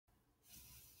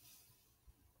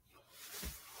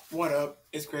What up?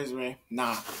 It's Crazy Ray.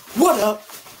 Nah. What up?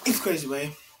 It's Crazy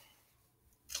Ray.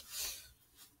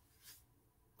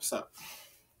 What's up?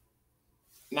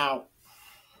 Now,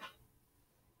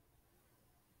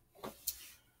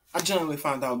 I generally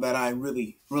found out that I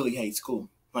really, really hate school.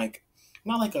 Like,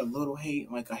 not like a little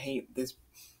hate, like I hate this,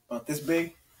 about this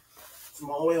big,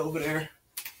 from all the way over there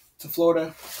to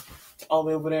Florida, to all the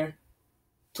way over there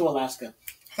to Alaska.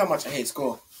 How much I hate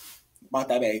school. About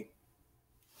that big.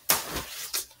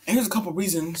 And here's a couple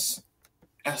reasons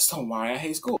as to why I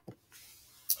hate school.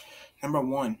 Number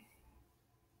one,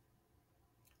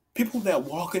 people that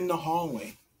walk in the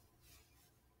hallway,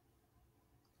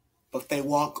 but they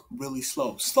walk really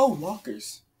slow. Slow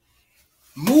walkers.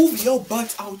 Move your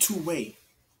butts out your way.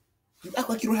 You act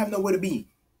like you don't have nowhere to be.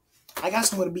 I got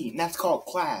somewhere to be, and that's called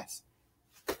class.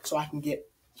 So I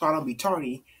don't be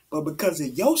tardy. But because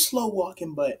of your slow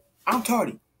walking butt, I'm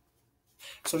tardy.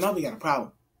 So now we got a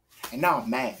problem. And now I'm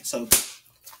mad. So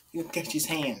you can catch his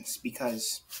hands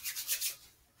because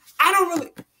I don't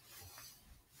really.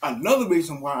 Another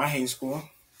reason why I hate school,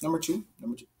 number two,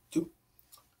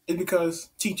 is because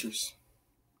teachers.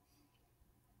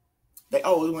 They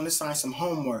always want to assign some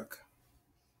homework.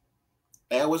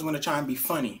 They always want to try and be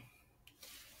funny.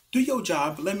 Do your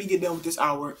job, let me get done with this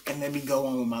hour, and let me go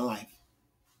on with my life.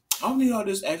 I don't need all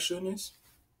this extraness.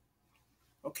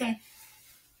 Okay.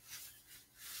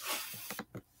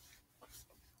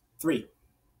 3,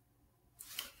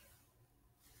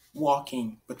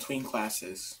 walking between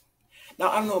classes.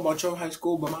 Now, I don't know about your high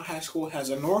school, but my high school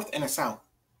has a north and a south.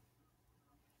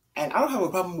 And I don't have a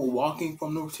problem with walking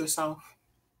from north to south.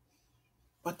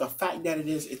 But the fact that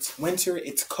it's winter,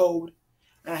 it's cold,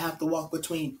 and I have to walk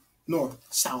between north,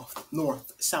 south,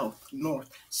 north, south, north,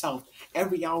 south.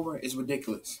 Every hour is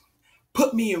ridiculous.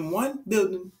 Put me in one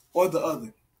building or the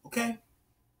other, okay?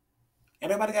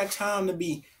 Everybody got time to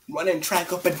be running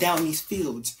track up and down these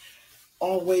fields,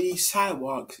 all the way these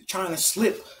sidewalks, trying to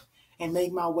slip and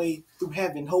make my way through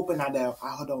heaven, hoping I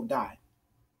don't die.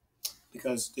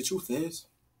 Because the truth is,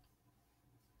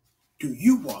 do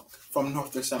you walk from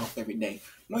north to south every day?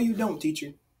 No, you don't,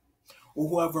 teacher. Or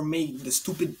whoever made the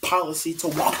stupid policy to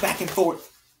walk back and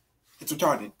forth. It's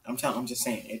retarded. I'm just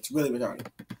saying, it's really retarded.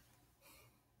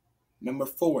 Number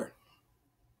 4.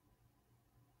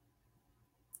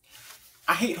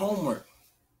 I hate homework.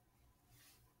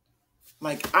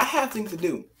 Like, I have things to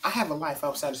do. I have a life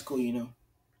outside of school, you know.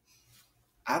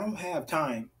 I don't have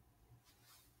time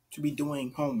to be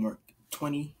doing homework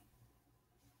 24/7.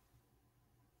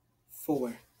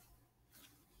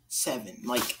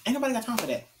 Like, ain't nobody got time for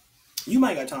that. You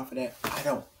might got time for that. I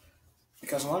don't.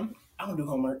 Because one, I don't do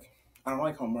homework. I don't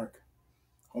like homework.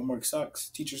 Homework sucks.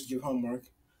 Teachers give homework.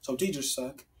 So teachers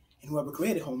suck. And whoever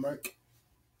created homework,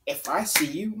 if I see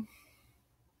you,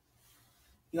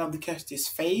 you have to catch this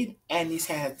fade and these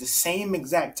hands at the same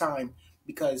exact time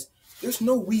because there's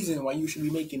no reason why you should be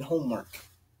making homework.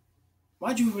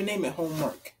 Why'd you even name it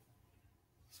homework?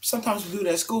 Sometimes we do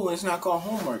that at school and it's not called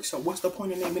homework. So what's the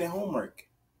point of naming it homework?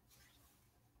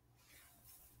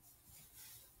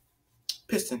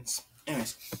 Pistons.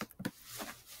 Anyways.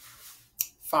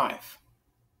 5.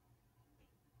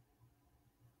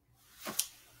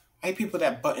 I hate people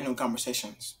that butt into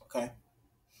conversations, okay?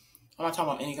 I'm not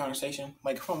talking about any conversation.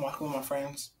 Like if I'm walking with my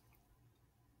friends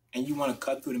and you want to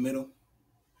cut through the middle,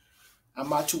 I'm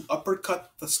about to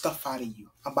uppercut the stuff out of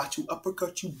you. I'm about to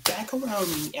uppercut you back around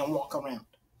me and walk around.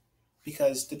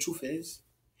 Because the truth is,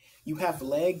 you have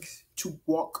legs to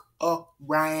walk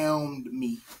around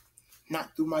me.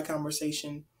 Not through my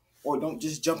conversation. Or don't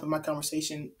just jump in my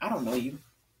conversation. I don't know you.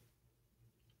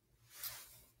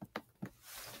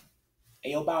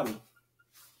 Hey, yo, Bobby.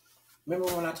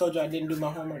 Remember when I told you I didn't do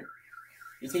my homework?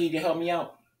 You think you can help me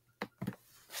out?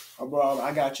 Oh, bro,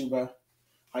 I got you, bro.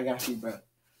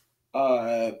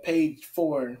 Page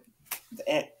 4.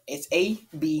 It's A,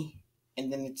 B,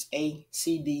 and then it's A,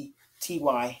 C, D, T,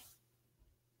 Y.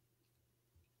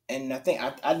 And I think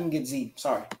I didn't get Z.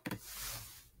 Sorry.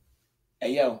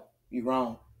 Hey, yo, you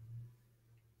wrong.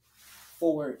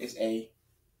 4 is A.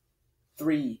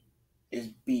 3 is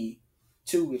B.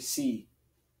 2 is C.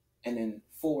 And then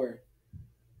 4,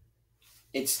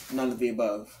 it's none of the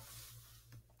above.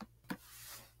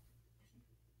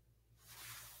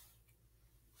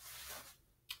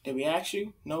 Did we ask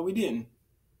you? No, we didn't.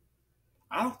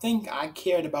 I don't think I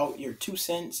cared about your 2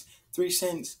 cents, 3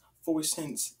 cents, 4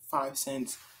 cents, 5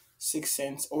 cents, 6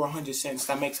 cents, or 100 cents.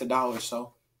 That makes $1.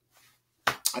 So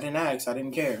I didn't ask. I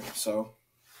didn't care. So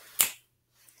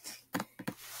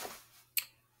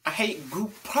I hate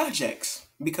group projects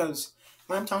because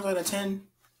 9 times out of 10,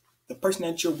 the person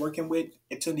that you're working with,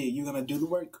 it's either you're gonna do the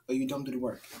work or you don't do the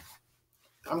work.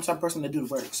 I'm the type of person to do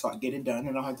the work, so I get it done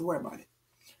and I don't have to worry about it.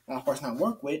 Now, the person I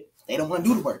work with, they don't want to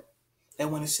do the work. They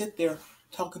want to sit there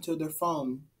talking to their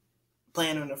phone,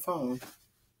 playing on their phone.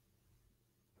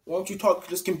 Why don't you talk to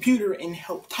this computer and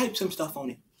help type some stuff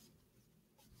on it?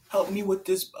 Help me with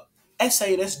this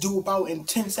essay that's due about in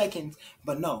 10 seconds.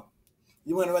 But no,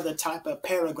 you want to rather type a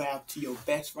paragraph to your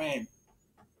best friend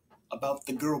about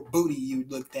the girl booty you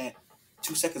looked at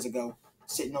 2 seconds ago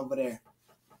sitting over there.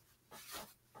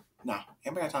 Nah,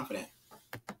 ain't got time for that.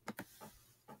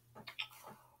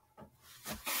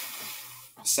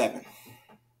 7.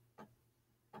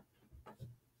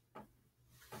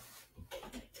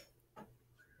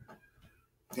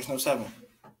 There's no 7.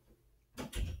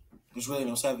 There's really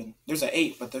no 7. There's an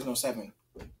 8, but there's no 7.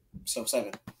 So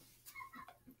 7.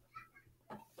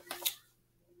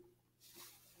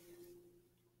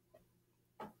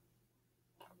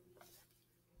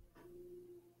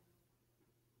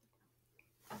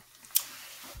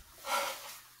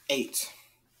 Eight.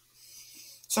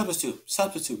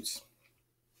 Substitutes.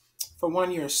 For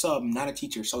 1 year, sub, not a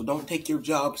teacher, so don't take your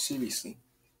job seriously.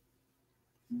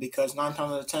 Because 9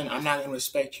 times out of 10, I'm not going to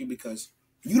respect you because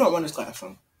you don't run this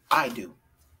classroom. I do.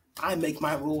 I make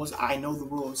my rules. I know the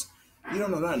rules. You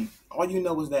don't know nothing. All you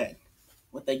know is that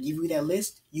when they give you that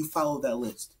list, you follow that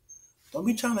list. Don't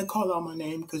be trying to call out my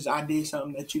name because I did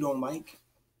something that you don't like.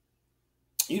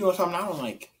 You know something I don't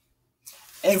like.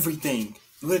 Everything.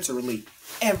 Literally.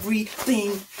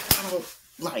 Everything I don't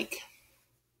like.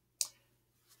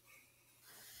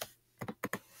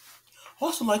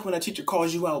 Also like when a teacher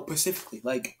calls you out specifically,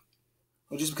 like,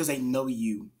 or just because they know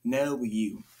you.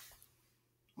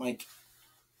 Like,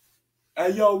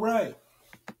 hey, yo, Ray.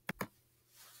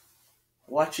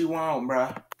 What you want,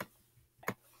 bruh?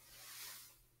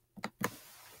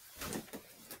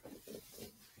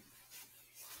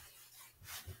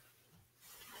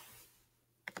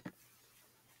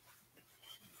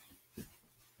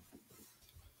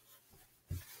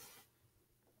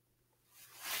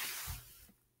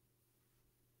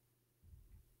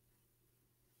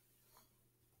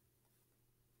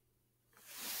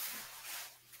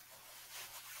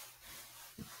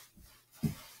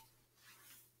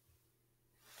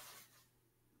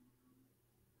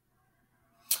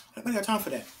 I don't got time for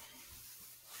that.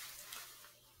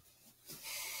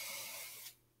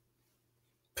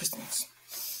 Pistons.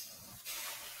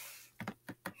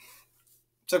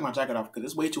 Took my jacket off because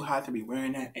it's way too hot to be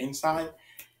wearing that inside.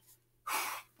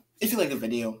 If you like the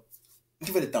video,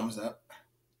 give it a thumbs up.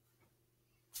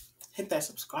 Hit that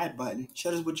subscribe button.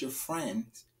 Share this with your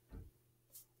friends.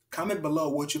 Comment below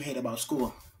what you hate about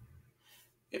school.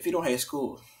 If you don't hate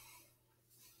school,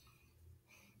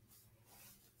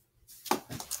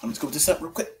 I'm just going to this up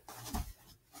real quick.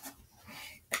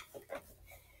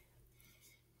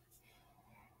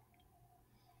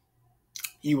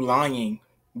 You lying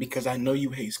because I know you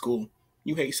hate school.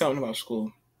 You hate something about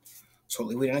school. So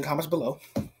leave it in the comments below.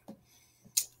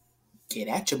 Get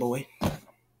at you, boy.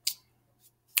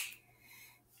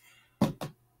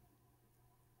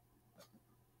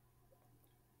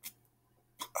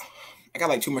 I got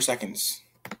like 2 more seconds.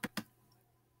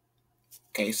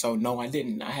 Okay, so no, I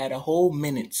didn't. I had a whole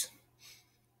minute.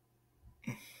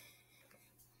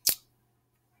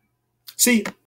 See?